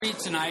Read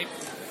tonight.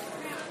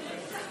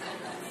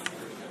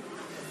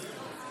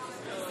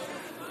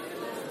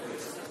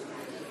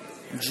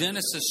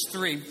 Genesis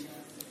 3.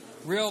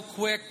 Real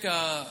quick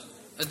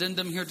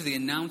addendum here to the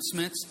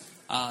announcements.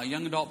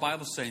 Young adult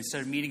Bible study.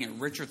 Instead of meeting at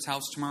Richard's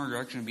house tomorrow,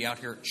 you're actually going to be out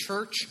here at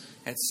church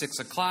at 6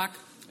 o'clock.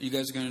 You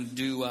guys are going to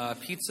do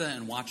pizza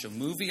and watch a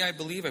movie, I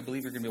believe. I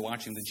believe you're going to be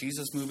watching the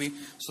Jesus movie.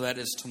 So that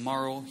is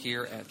tomorrow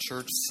here at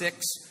church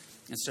 6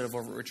 instead of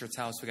over at Richard's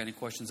house. If you got any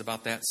questions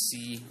about that,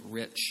 see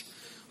Rich.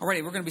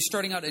 Alrighty, we're going to be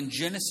starting out in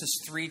Genesis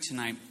 3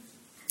 tonight.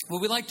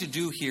 What we like to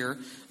do here,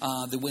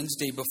 the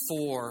Wednesday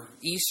before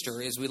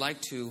Easter, is we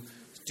like to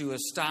do a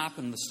stop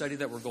in the study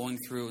that we're going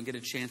through and get a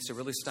chance to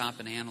really stop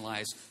and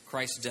analyze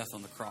Christ's death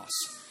on the cross.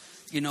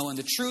 You know, and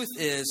the truth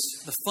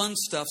is, the fun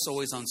stuff's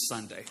always on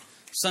Sunday.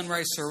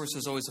 Sunrise service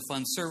is always a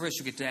fun service.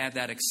 You get to add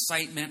that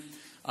excitement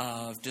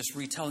of just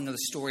retelling of the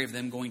story of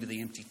them going to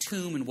the empty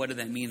tomb and what did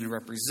that mean and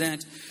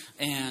represent.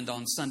 And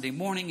on Sunday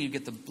morning, you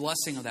get the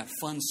blessing of that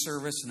fun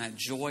service and that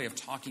joy of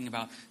talking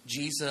about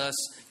Jesus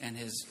and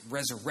his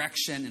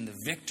resurrection and the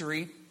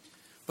victory.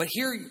 But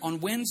here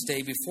on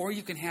Wednesday, before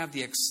you can have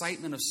the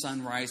excitement of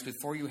sunrise,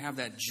 before you have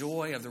that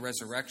joy of the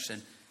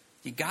resurrection,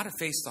 you got to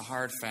face the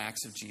hard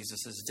facts of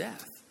Jesus'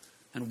 death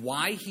and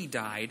why he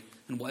died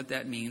and what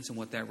that means and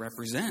what that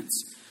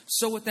represents.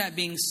 So with that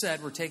being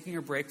said, we're taking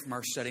a break from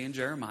our study in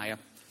Jeremiah,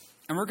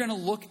 and we're going to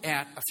look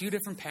at a few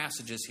different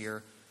passages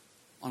here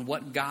on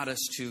what got us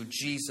to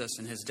Jesus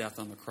and his death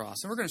on the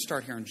cross. And we're going to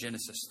start here in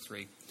Genesis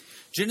 3.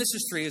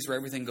 Genesis 3 is where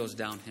everything goes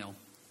downhill.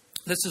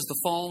 This is the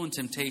fall and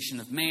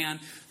temptation of man.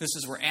 This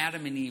is where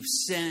Adam and Eve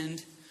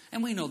sinned.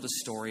 And we know the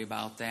story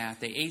about that.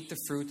 They ate the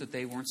fruit that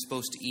they weren't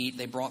supposed to eat.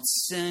 They brought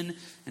sin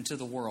into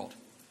the world.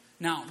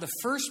 Now, the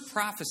first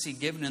prophecy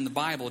given in the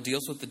Bible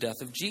deals with the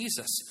death of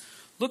Jesus.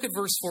 Look at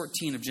verse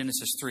 14 of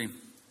Genesis 3.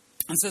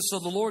 It says, "So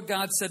the Lord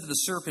God said to the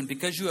serpent,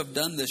 because you have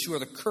done this, you are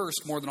the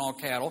cursed more than all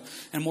cattle,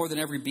 and more than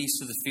every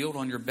beast of the field.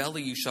 On your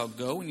belly you shall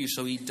go, and you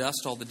shall eat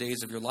dust all the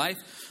days of your life.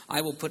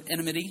 I will put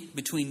enmity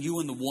between you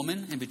and the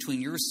woman, and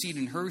between your seed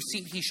and her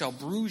seed. He shall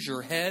bruise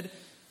your head,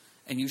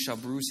 and you shall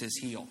bruise his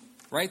heel."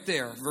 Right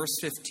there, verse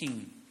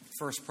 15,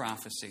 first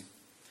prophecy.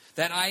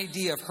 That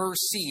idea of her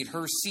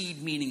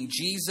seed meaning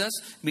Jesus,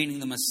 meaning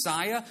the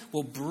Messiah,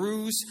 will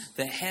bruise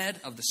the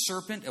head of the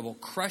serpent. It will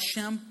crush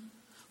him.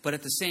 But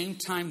at the same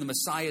time, the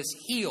Messiah's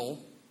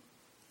heel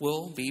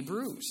will be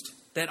bruised.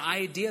 That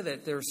idea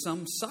that there's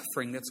some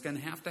suffering that's going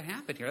to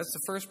happen here. That's the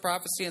first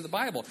prophecy in the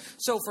Bible.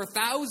 So for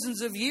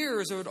thousands of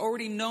years, it had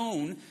already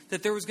known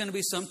that there was going to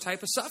be some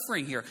type of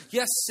suffering here.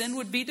 Yes, sin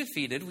would be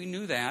defeated. We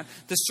knew that.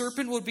 The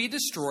serpent would be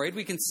destroyed.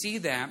 We can see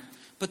that.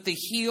 But the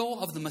heel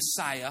of the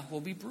Messiah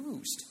will be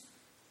bruised.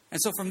 And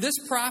so from this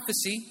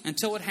prophecy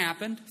until it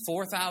happened,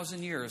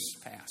 4,000 years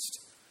passed,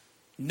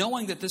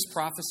 knowing that this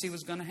prophecy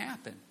was going to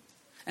happen.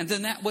 And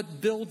then that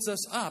what builds us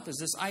up is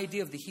this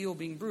idea of the heel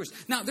being bruised.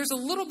 Now, there's a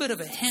little bit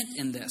of a hint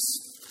in this.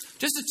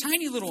 Just a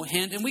tiny little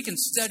hint, and we can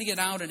study it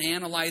out and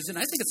analyze it. And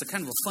I think it's a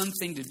kind of a fun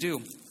thing to do.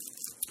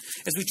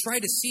 As we try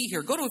to see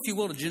here, go to, if you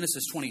will, to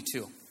Genesis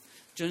 22.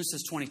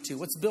 Genesis 22.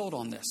 Let's build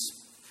on this.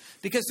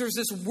 Because there's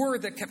this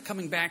word that kept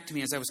coming back to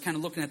me as I was kind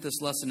of looking at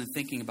this lesson and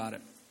thinking about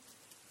it.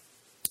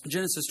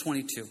 Genesis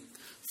 22.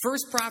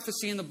 First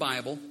prophecy in the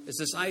Bible is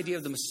this idea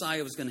of the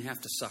Messiah was going to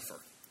have to suffer.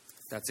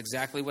 That's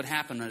exactly what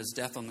happened at his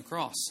death on the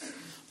cross.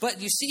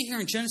 But you see here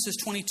in Genesis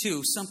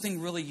 22 something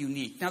really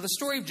unique. Now, the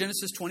story of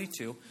Genesis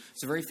 22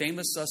 is a very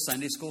famous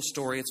Sunday school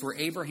story. It's where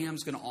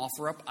Abraham's going to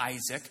offer up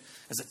Isaac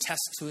as a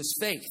test to his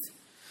faith.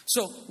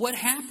 So what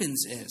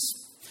happens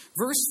is,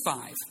 verse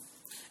 5,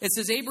 it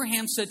says,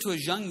 Abraham said to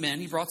his young men,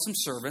 he brought some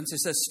servants.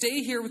 It says,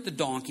 "Stay here with the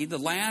donkey, the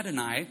lad and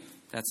I,"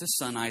 that's his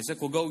son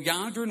Isaac, "will go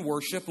yonder and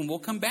worship, and we'll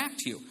come back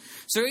to you."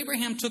 So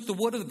Abraham took the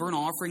wood of the burnt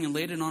offering and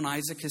laid it on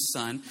Isaac his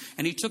son,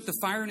 and he took the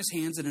fire in his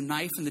hands and a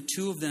knife, and the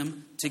two of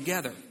them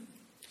together.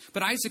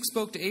 But Isaac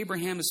spoke to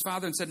Abraham his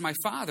father and said, "My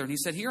father." And he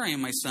said, "Here I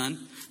am, my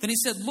son." Then he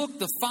said, "Look,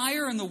 the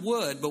fire and the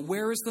wood, but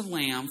where is the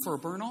lamb for a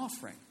burnt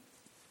offering?"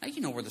 Now,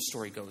 you know where the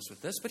story goes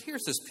with this, but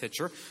here's this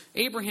picture.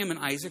 Abraham and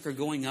Isaac are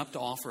going up to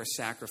offer a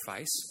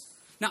sacrifice.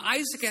 Now,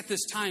 Isaac at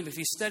this time, if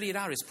you study it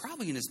out, is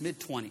probably in his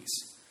mid-20s.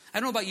 I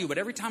don't know about you, but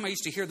every time I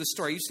used to hear this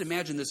story, I used to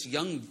imagine this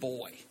young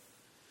boy.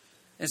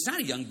 And it's not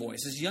a young boy,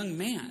 it's this young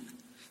man.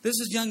 This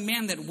is a young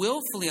man that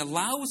willfully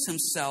allows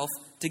himself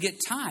to get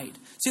tied.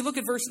 See, look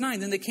at verse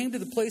 9. "Then they came to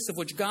the place of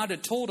which God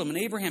had told him, and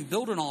Abraham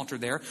built an altar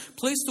there,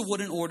 placed the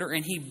wood in order,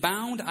 and he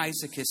bound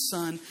Isaac his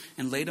son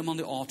and laid him on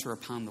the altar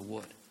upon the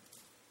wood."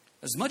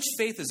 As much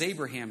faith as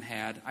Abraham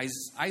had,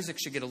 Isaac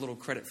should get a little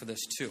credit for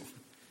this too.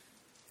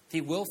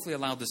 He willfully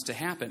allowed this to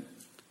happen.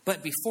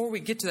 But before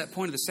we get to that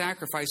point of the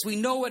sacrifice, we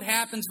know what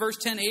happens. Verse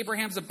 10,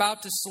 Abraham's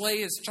about to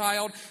slay his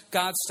child.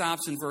 God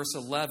stops in verse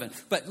 11.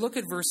 But look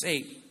at verse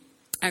 8.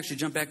 Actually,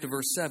 jump back to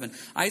verse 7.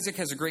 Isaac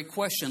has a great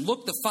question.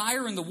 "Look, the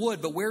fire and the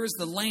wood, but where is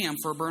the lamb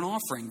for a burnt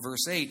offering?"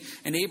 Verse 8.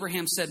 And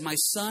Abraham said, "My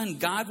son,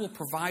 God will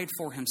provide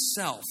for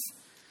himself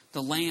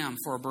the lamb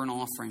for a burnt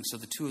offering. So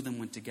the two of them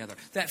went together.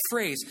 That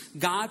phrase,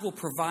 God will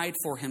provide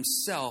for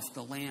himself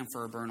the lamb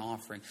for a burnt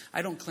offering.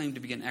 I don't claim to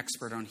be an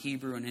expert on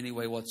Hebrew in any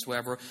way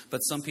whatsoever, but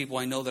some people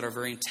I know that are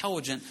very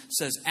intelligent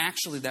says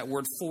actually that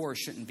word for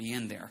shouldn't be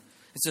in there.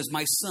 It says,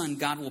 my son,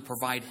 God will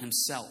provide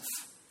himself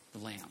the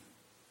lamb.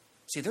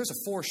 See, there's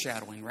a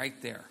foreshadowing right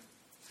there.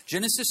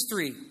 Genesis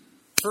 3,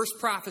 first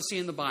prophecy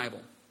in the Bible.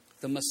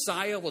 The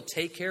Messiah will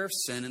take care of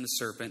sin and the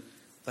serpent,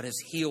 but his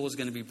heel is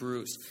going to be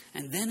bruised.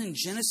 And then in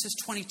Genesis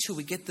 22,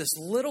 we get this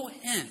little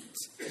hint.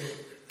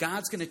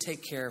 God's going to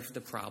take care of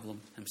the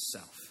problem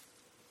himself.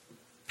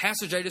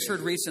 Passage I just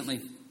heard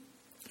recently,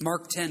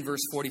 Mark 10,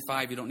 verse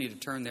 45. You don't need to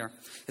turn there.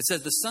 It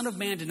says, the Son of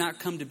Man did not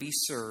come to be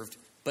served,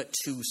 but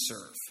to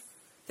serve.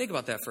 Think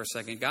about that for a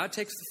second. God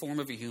takes the form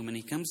of a human.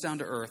 He comes down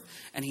to earth,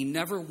 and he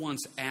never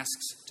once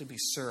asks to be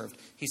served.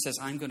 He says,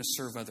 I'm going to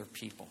serve other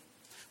people.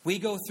 We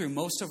go through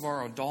most of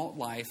our adult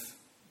life,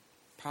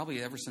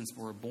 probably ever since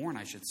we were born,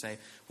 I should say,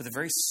 with a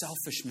very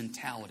selfish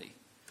mentality.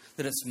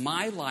 That it's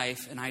my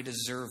life and I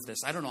deserve this.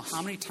 I don't know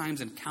how many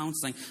times in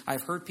counseling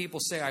I've heard people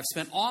say, I've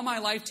spent all my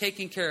life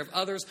taking care of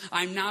others.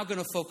 I'm now going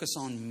to focus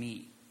on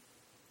me.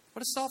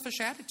 What a selfish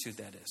attitude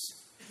that is.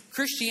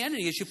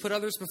 Christianity is you put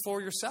others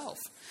before yourself.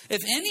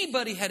 If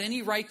anybody had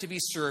any right to be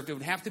served, it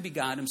would have to be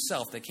God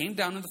himself that came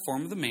down in the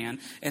form of the man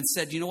and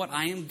said, you know what,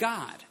 I am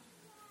God.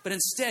 But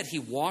instead, he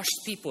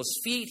washed people's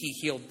feet. He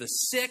healed the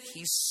sick.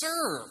 He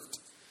served.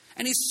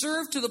 And he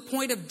served to the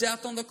point of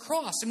death on the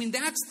cross. I mean,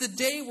 that's the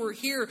day we're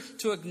here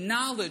to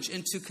acknowledge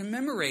and to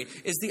commemorate,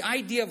 is the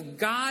idea of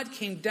God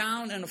came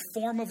down in the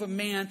form of a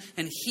man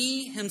and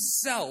he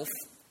himself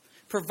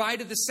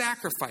provided the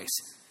sacrifice.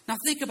 Now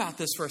think about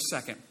this for a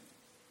second.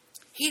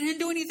 He didn't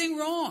do anything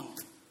wrong.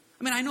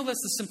 I mean, I know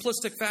that's the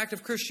simplistic fact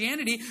of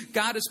Christianity.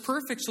 God is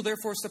perfect, so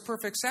therefore it's the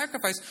perfect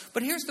sacrifice.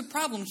 But here's the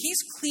problem. He's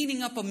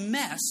cleaning up a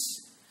mess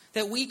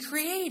that we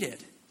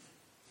created.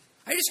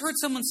 I just heard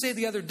someone say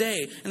the other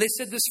day, and they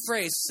said this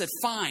phrase, said,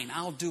 fine,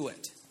 I'll do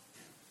it.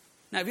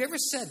 Now, have you ever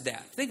said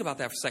that? Think about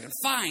that for a second.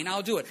 Fine,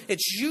 I'll do it.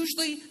 It's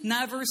usually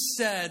never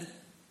said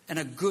in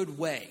a good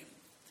way.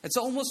 It's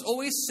almost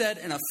always said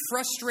in a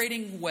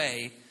frustrating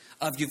way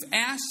of you've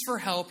asked for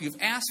help,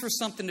 you've asked for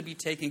something to be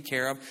taken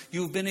care of,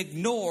 you've been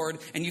ignored,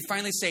 and you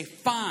finally say,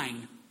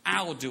 fine,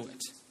 I'll do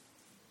it.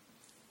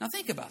 Now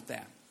think about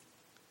that.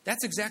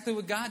 That's exactly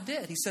what God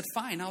did. He said,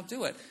 fine, I'll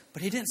do it.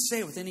 But he didn't say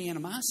it with any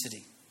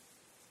animosity.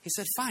 He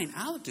said, fine,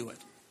 I'll do it.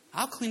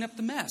 I'll clean up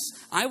the mess.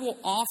 I will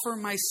offer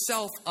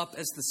myself up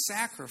as the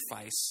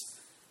sacrifice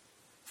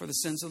for the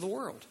sins of the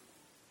world.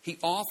 He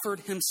offered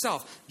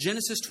himself.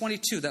 Genesis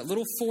 22, that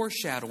little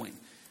foreshadowing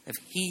of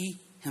he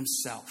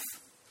himself.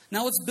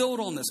 Now let's build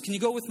on this. Can you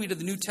go with me to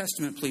the New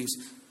Testament, please?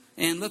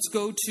 And let's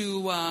go to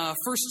 1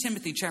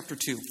 Timothy chapter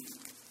 2.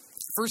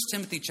 1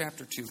 Timothy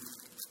chapter 2.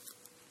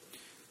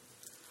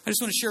 I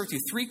just want to share with you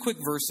three quick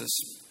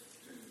verses.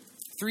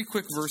 Three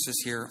quick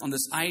verses here on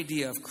this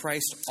idea of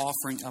Christ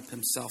offering up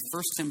himself.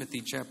 1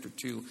 Timothy chapter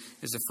 2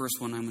 is the first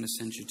one I'm going to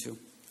send you to.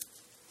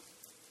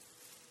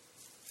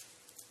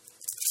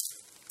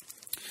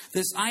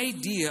 This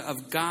idea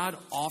of God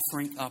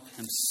offering up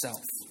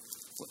himself.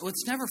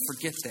 Let's never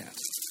forget that.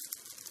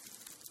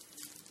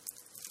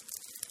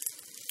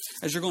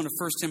 As you're going to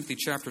 1 Timothy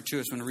chapter 2, I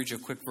just want to read you a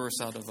quick verse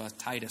out of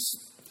Titus.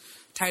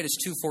 Titus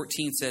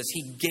 2:14 says,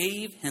 he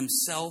gave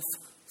himself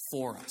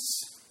for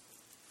us.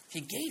 He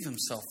gave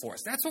himself for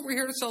us. That's what we're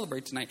here to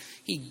celebrate tonight.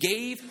 He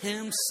gave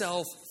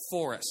himself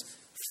for us.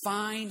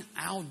 Fine,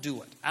 I'll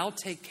do it. I'll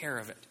take care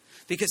of it.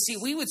 Because, see,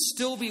 we would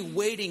still be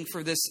waiting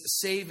for this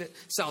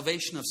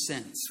salvation of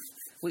sins.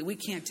 We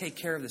can't take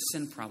care of the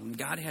sin problem.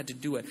 God had to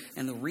do it.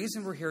 And the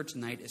reason we're here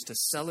tonight is to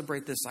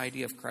celebrate this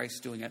idea of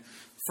Christ doing it.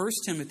 1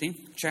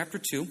 Timothy chapter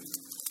 2,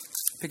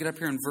 pick it up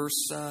here in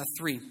verse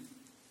 3.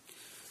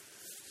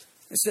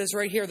 It says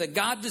right here that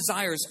God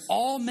desires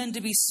all men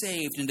to be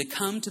saved and to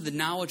come to the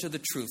knowledge of the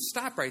truth.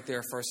 Stop right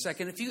there for a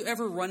second. If you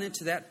ever run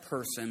into that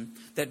person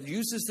that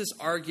uses this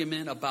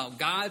argument about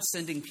God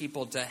sending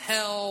people to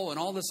hell and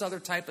all this other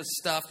type of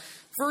stuff,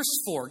 verse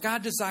 4,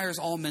 God desires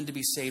all men to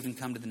be saved and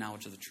come to the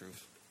knowledge of the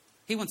truth.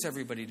 He wants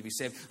everybody to be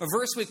saved. A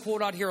verse we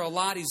quote out here a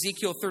lot,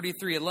 Ezekiel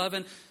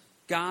 33:11,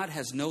 God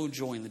has no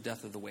joy in the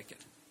death of the wicked.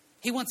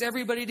 He wants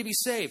everybody to be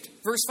saved.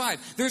 Verse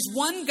 5, there's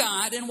one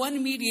God and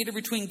one mediator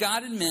between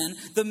God and men,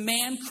 the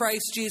man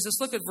Christ Jesus.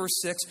 Look at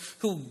verse 6,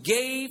 who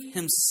gave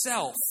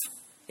himself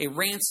a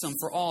ransom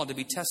for all to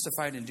be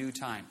testified in due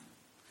time.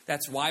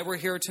 That's why we're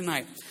here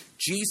tonight.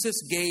 Jesus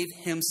gave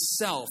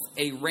himself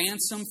a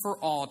ransom for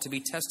all to be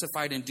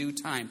testified in due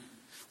time.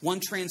 One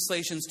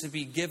translation is to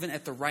be given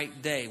at the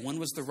right day. When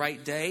was the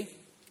right day?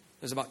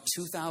 It was about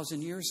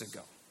 2,000 years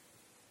ago.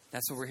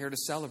 That's what we're here to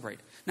celebrate.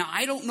 Now,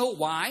 I don't know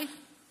why.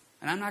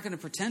 And I'm not going to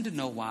pretend to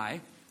know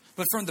why.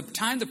 But from the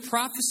time the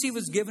prophecy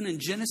was given in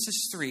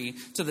Genesis 3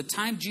 to the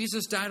time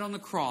Jesus died on the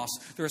cross,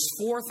 there's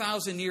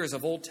 4,000 years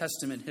of Old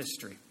Testament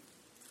history.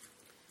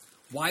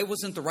 Why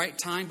wasn't the right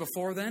time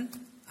before then?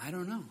 I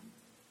don't know.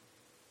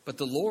 But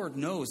the Lord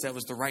knows that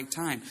was the right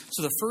time.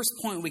 So the first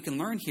point we can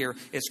learn here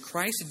is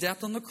Christ's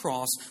death on the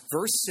cross.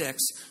 Verse 6,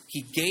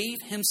 He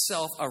gave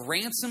Himself a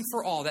ransom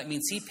for all. That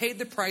means He paid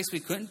the price we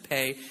couldn't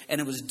pay,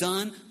 and it was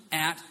done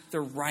at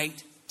the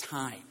right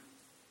time.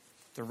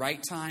 The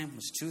right time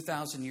was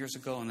 2,000 years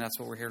ago, and that's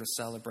what we're here to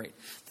celebrate.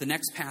 The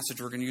next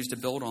passage we're going to use to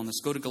build on this.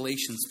 Go to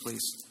Galatians,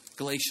 please.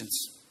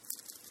 Galatians.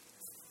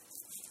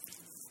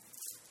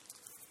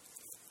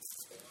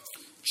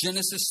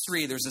 Genesis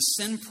 3, there's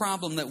a sin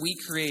problem that we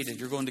created.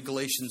 You're going to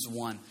Galatians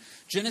 1.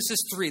 Genesis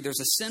 3, there's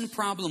a sin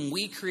problem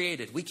we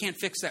created. We can't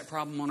fix that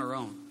problem on our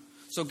own.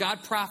 So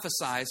God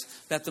prophesies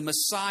that the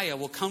Messiah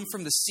will come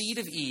from the seed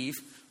of Eve,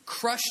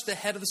 crush the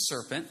head of the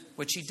serpent,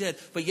 which He did,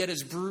 but yet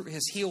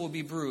his heel will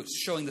be bruised,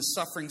 showing the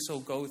sufferings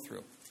He'll go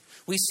through.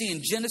 We see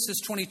in Genesis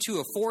 22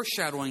 a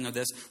foreshadowing of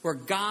this, where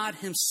God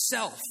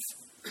Himself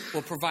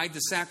will provide the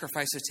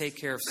sacrifice to take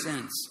care of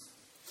sins.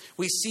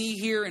 We see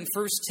here in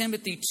 1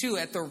 Timothy 2,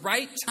 at the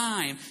right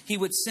time, He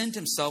would send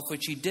Himself,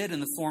 which He did in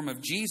the form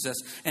of Jesus.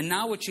 And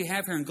now what you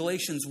have here in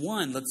Galatians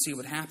 1, let's see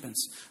what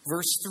happens.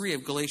 Verse 3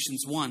 of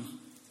Galatians 1.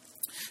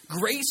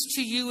 Grace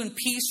to you and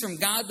peace from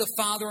God the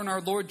Father and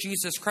our Lord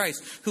Jesus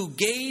Christ, who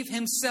gave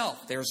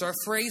Himself, there's our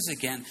phrase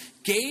again,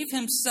 gave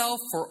Himself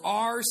for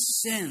our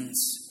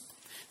sins,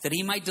 that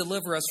He might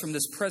deliver us from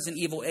this present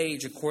evil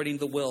age according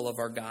to the will of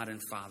our God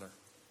and Father.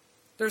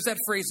 There's that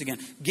phrase again.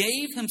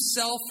 Gave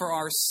Himself for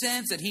our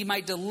sins that He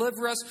might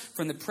deliver us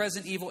from the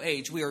present evil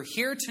age. We are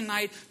here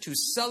tonight to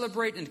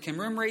celebrate and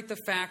commemorate the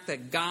fact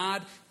that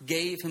God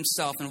gave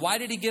Himself. And why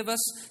did He give us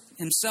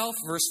Himself?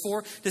 Verse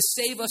 4, to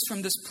save us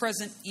from this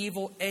present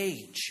evil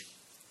age.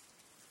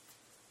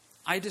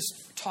 I just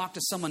talked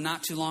to someone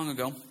not too long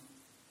ago,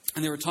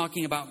 and they were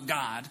talking about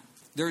God,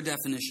 their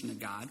definition of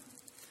God.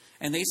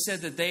 And they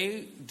said that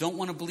they don't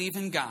want to believe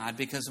in God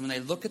because when they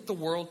look at the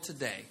world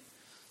today,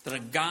 that a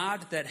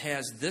God that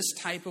has this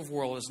type of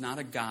world is not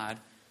a God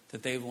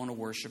that they want to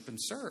worship and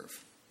serve.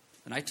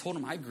 And I told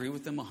them I agree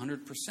with them 100%.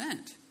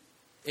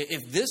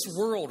 If this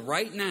world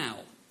right now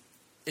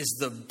is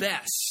the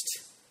best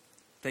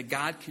that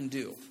God can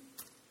do,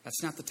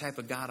 that's not the type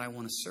of God I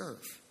want to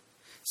serve.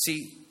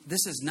 See,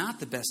 this is not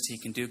the best He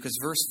can do because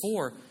verse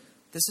 4,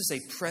 this is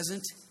a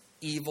present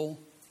evil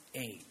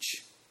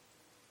age.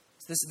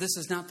 This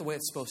is not the way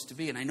it's supposed to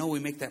be. And I know we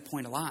make that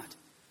point a lot.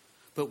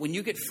 But when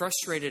you get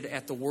frustrated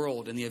at the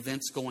world and the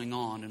events going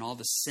on and all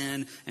the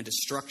sin and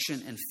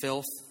destruction and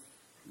filth,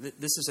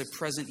 this is a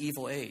present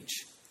evil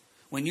age.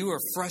 When you are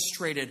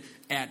frustrated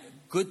at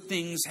good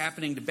things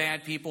happening to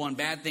bad people and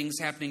bad things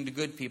happening to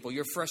good people,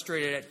 you're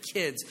frustrated at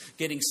kids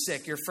getting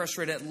sick, you're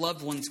frustrated at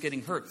loved ones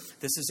getting hurt,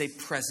 this is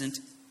a present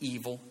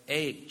evil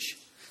age.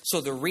 So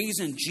the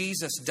reason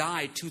Jesus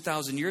died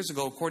 2,000 years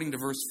ago, according to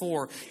verse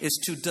 4, is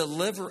to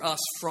deliver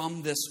us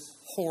from this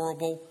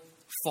horrible,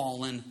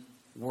 fallen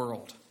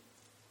world.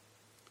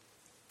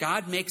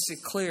 God makes it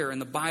clear in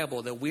the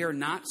Bible that we are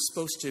not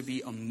supposed to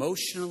be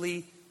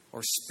emotionally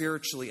or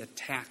spiritually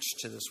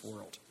attached to this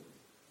world.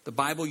 The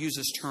Bible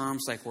uses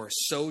terms like we're a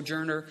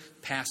sojourner,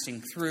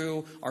 passing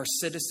through, our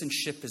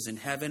citizenship is in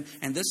heaven.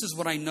 And this is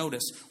what I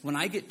notice. When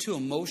I get too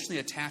emotionally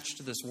attached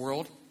to this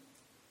world,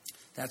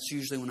 that's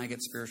usually when I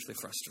get spiritually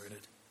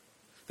frustrated.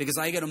 Because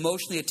I get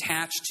emotionally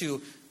attached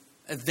to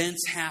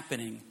events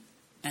happening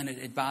and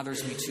it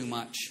bothers me too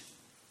much.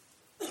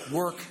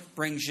 Work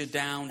brings you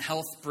down.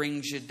 Health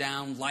brings you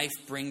down. Life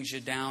brings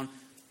you down.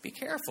 Be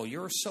careful.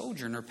 You're a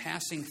sojourner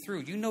passing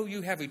through. You know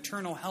you have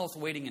eternal health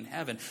waiting in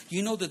heaven.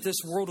 You know that this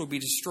world will be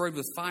destroyed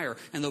with fire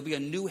and there'll be a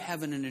new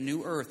heaven and a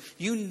new earth.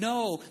 You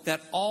know that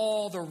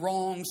all the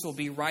wrongs will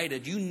be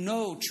righted. You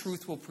know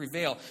truth will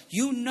prevail.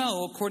 You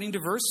know, according to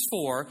verse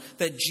 4,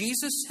 that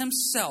Jesus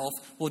Himself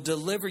will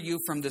deliver you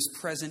from this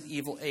present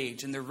evil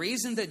age. And the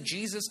reason that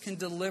Jesus can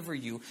deliver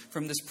you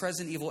from this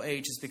present evil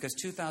age is because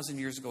 2,000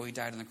 years ago He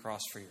died on the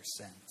cross for your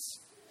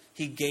sins.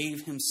 He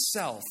gave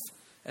Himself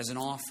as an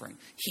offering.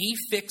 He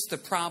fixed the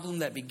problem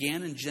that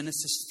began in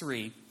Genesis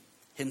 3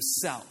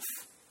 Himself.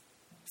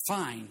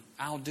 Fine,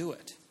 I'll do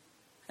it.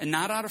 And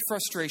not out of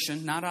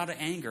frustration, not out of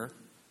anger,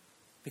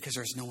 because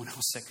there's no one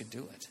else that could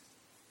do it.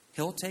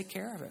 He'll take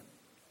care of it.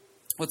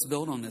 Let's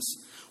build on this.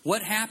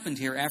 What happened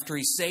here after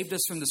He saved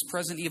us from this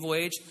present evil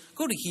age?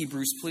 Go to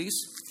Hebrews, please.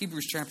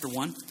 Hebrews chapter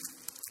 1.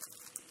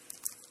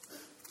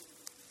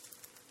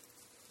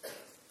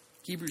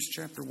 Hebrews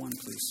chapter 1,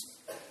 please.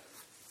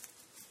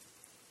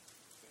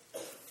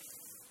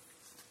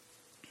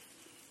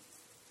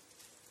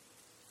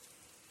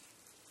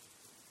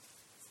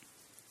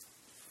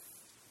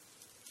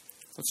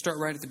 Let's start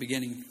right at the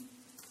beginning.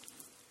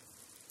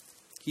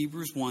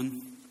 Hebrews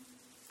 1,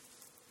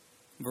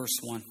 verse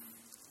 1.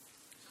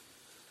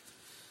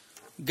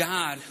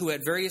 God, who at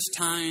various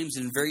times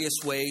and various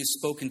ways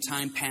spoke in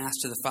time past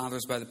to the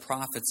fathers by the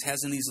prophets,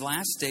 has in these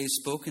last days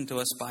spoken to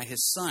us by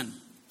His Son,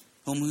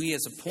 whom He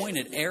has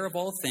appointed heir of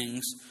all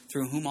things,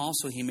 through whom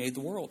also He made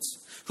the worlds,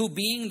 who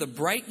being the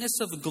brightness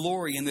of the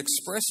glory and the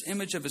express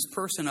image of His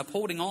person,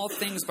 upholding all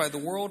things by the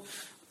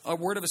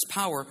word of His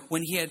power,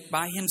 when He had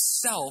by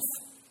Himself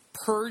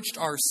purged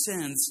our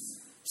sins,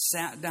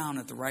 sat down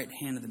at the right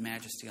hand of the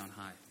Majesty on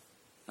high.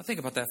 Now think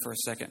about that for a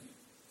second.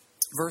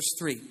 Verse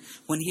 3,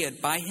 when he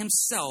had by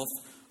himself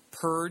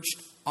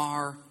purged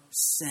our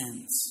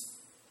sins,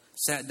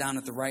 sat down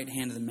at the right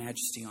hand of the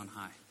Majesty on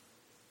high.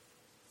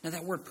 Now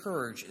that word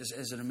purge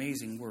is an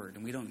amazing word,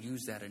 and we don't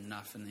use that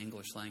enough in the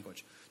English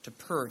language. To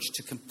purge,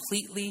 to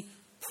completely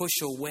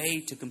push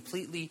away, to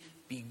completely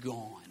be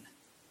gone.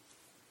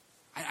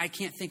 I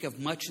can't think of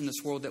much in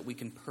this world that we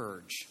can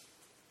purge.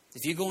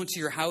 If you go into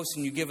your house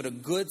and you give it a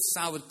good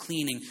solid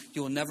cleaning,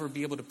 you will never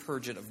be able to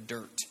purge it of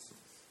dirt.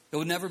 You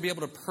will never be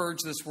able to purge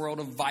this world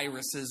of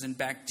viruses and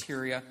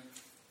bacteria.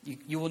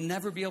 You will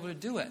never be able to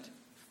do it.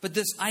 But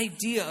this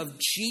idea of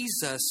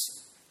Jesus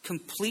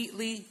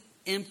completely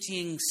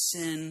emptying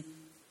sin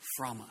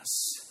from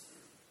us.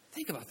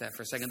 Think about that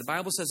for a second. The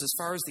Bible says as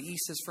far as the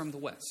east is from the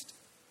west.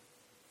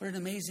 What an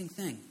amazing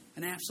thing.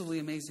 An absolutely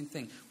amazing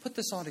thing. Put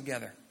this all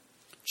together.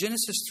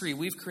 Genesis 3,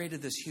 we've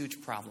created this huge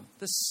problem.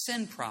 This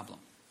sin problem.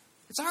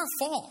 It's our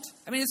fault.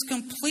 I mean, it's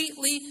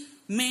completely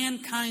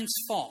mankind's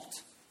fault.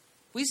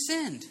 We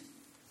sinned.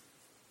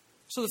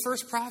 So the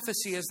first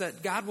prophecy is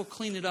that God will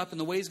clean it up, and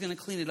the way He's going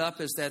to clean it up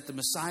is that the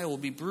Messiah will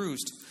be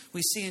bruised.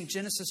 We see in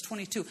Genesis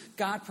 22,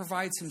 God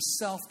provides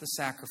Himself the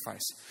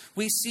sacrifice.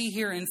 We see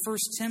here in 1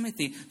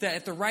 Timothy that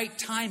at the right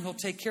time He'll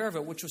take care of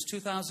it, which was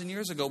 2,000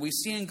 years ago. We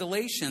see in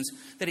Galatians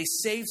that He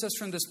saves us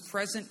from this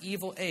present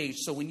evil age.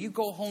 So when you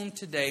go home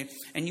today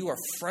and you are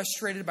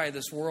frustrated by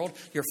this world,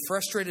 you're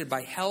frustrated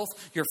by health,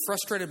 you're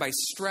frustrated by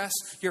stress,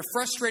 you're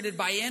frustrated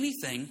by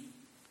anything,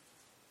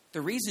 the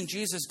reason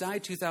Jesus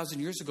died 2,000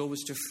 years ago was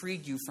to free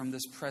you from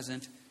this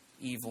present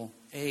evil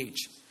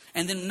age.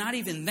 And then not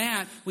even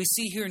that, we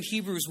see here in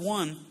Hebrews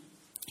 1,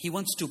 He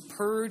wants to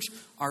purge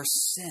our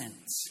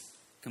sins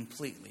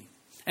completely.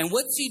 And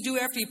what does He do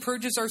after He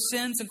purges our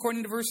sins,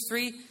 according to verse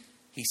 3?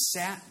 He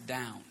sat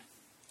down.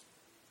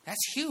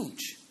 That's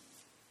huge.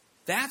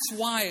 That's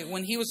why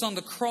when He was on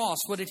the cross,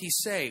 what did He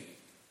say?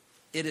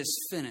 It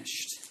is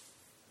finished.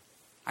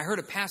 I heard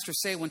a pastor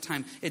say one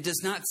time, it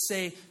does not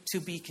say to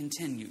be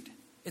continued.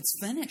 It's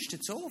finished.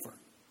 It's over.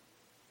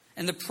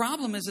 And the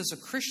problem is, as a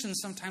Christian,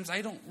 sometimes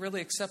I don't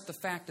really accept the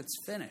fact it's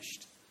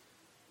finished.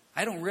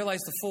 I don't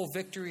realize the full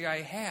victory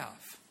I have.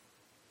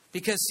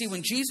 Because, see,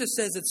 when Jesus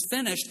says it's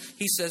finished,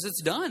 He says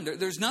it's done.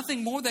 There's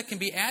nothing more that can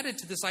be added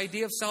to this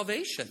idea of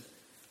salvation.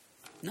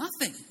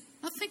 Nothing.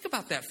 Now think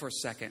about that for a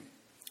second.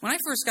 When I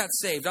first got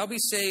saved, I'll be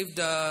saved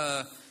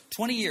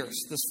 20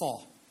 years this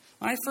fall.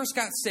 When I first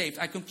got saved,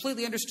 I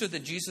completely understood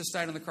that Jesus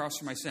died on the cross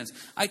for my sins.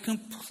 I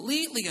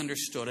completely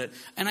understood it,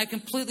 and I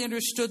completely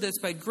understood that it's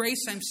by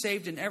grace I'm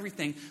saved and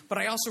everything, but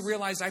I also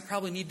realized I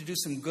probably need to do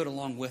some good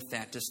along with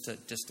that just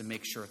to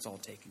make sure it's all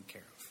taken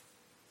care of.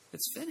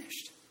 It's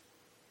finished.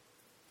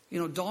 You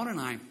know, Dawn and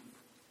I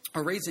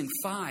are raising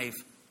 5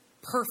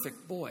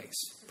 perfect boys.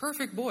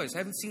 Perfect boys. I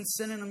haven't seen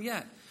sin in them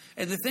yet.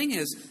 And the thing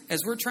is, as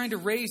we're trying to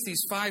raise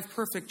these 5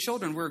 perfect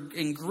children, we're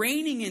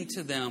ingraining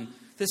into them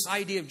this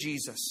idea of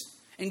Jesus.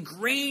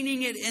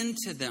 Ingraining it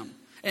into them.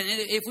 And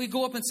if we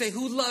go up and say,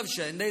 who loves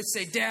you? And they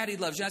say, Daddy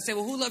loves you. I say,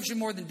 well, who loves you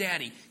more than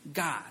Daddy?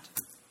 God.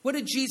 What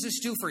did Jesus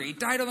do for you? He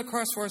died on the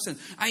cross for us. And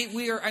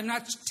I'm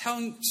not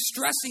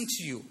stressing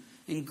to you,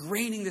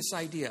 ingraining this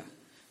idea.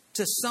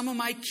 To some of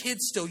my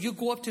kids still, you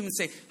go up to them and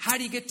say, how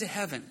do you get to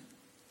heaven?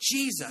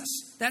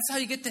 Jesus. That's how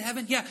you get to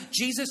heaven? Yeah,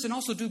 Jesus, and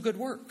also do good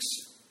works.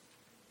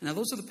 Now,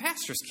 those are the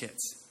pastor's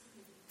kids.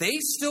 They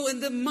still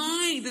in the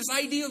mind, this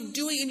idea of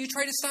doing, and you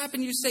try to stop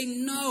and you say,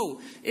 no,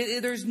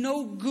 there's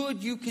no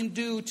good you can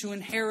do to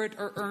inherit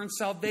or earn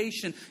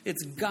salvation.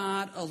 It's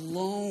God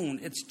alone.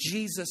 It's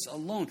Jesus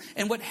alone.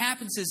 And what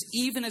happens is,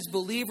 even as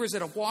believers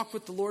that have walked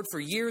with the Lord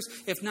for years,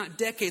 if not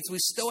decades, we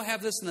still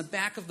have this in the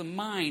back of the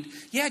mind.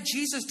 Yeah,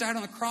 Jesus died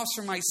on the cross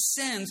for my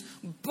sins,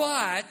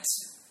 but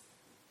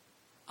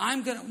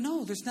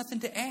no, there's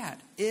nothing to add.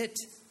 It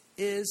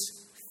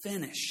is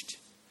finished.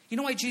 You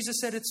know why Jesus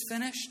said it's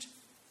finished?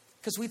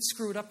 Because we'd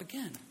screw it up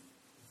again.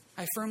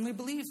 I firmly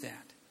believe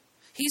that.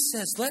 He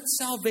says, let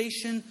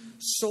salvation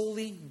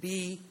solely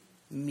be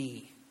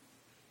me.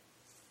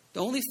 The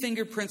only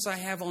fingerprints I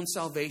have on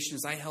salvation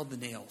is I held the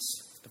nails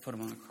to put them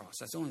on the cross.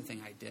 That's the only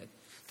thing I did.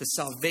 The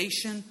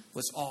salvation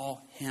was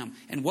all Him.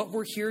 And what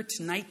we're here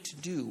tonight to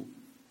do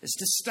is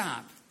to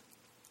stop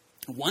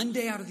one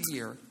day out of the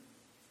year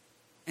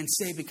and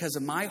say, because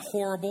of my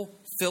horrible,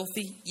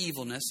 filthy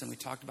evilness, and we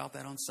talked about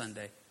that on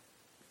Sunday,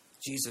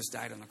 Jesus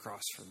died on the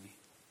cross for me.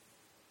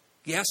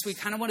 Yes, we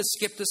kind of want to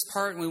skip this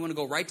part, and we want to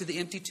go right to the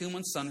empty tomb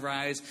on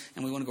sunrise,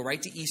 and we want to go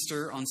right to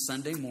Easter on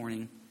Sunday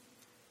morning.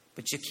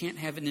 But you can't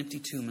have an empty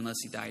tomb unless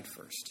He died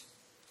first.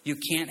 You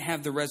can't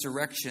have the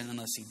resurrection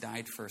unless He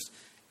died first.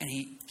 And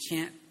He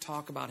can't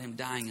talk about Him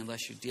dying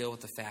unless you deal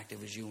with the fact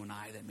it was you and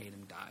I that made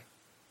Him die.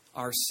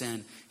 Our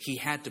sin. He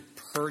had to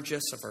purge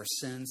us of our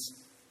sins.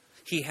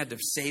 He had to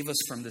save us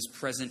from this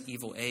present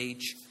evil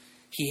age.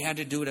 He had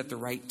to do it at the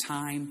right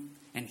time,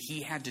 and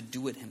He had to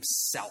do it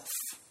Himself.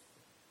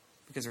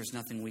 Because there's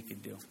nothing we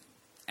could do.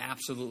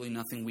 Absolutely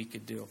nothing we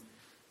could do.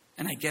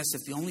 And I guess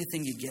if the only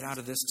thing you get out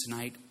of this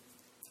tonight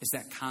is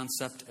that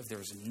concept of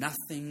there's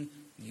nothing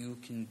you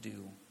can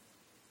do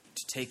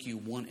to take you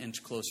 1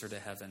 inch closer to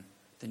heaven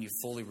than you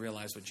fully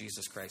realize what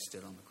Jesus Christ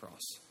did on the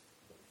cross.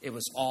 It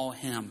was all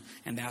him.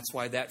 And that's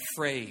why that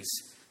phrase,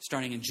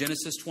 starting in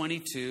Genesis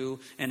 22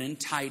 and in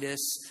Titus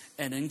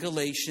and in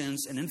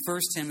Galatians and in 1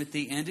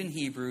 Timothy and in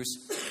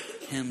Hebrews,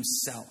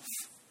 himself.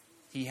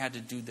 He had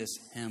to do this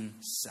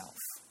himself.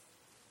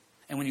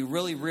 And when you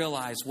really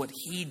realize what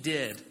he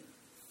did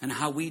and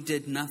how we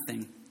did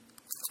nothing,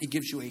 it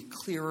gives you a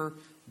clearer,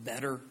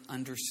 better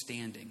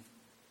understanding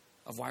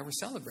of why we're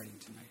celebrating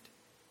tonight.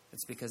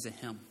 It's because of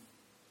him.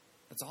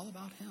 It's all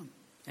about him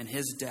and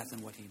his death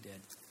and what he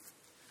did.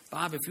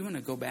 Bob, if you want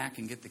to go back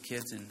and get the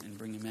kids and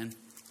bring them in.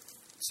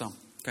 So,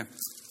 okay.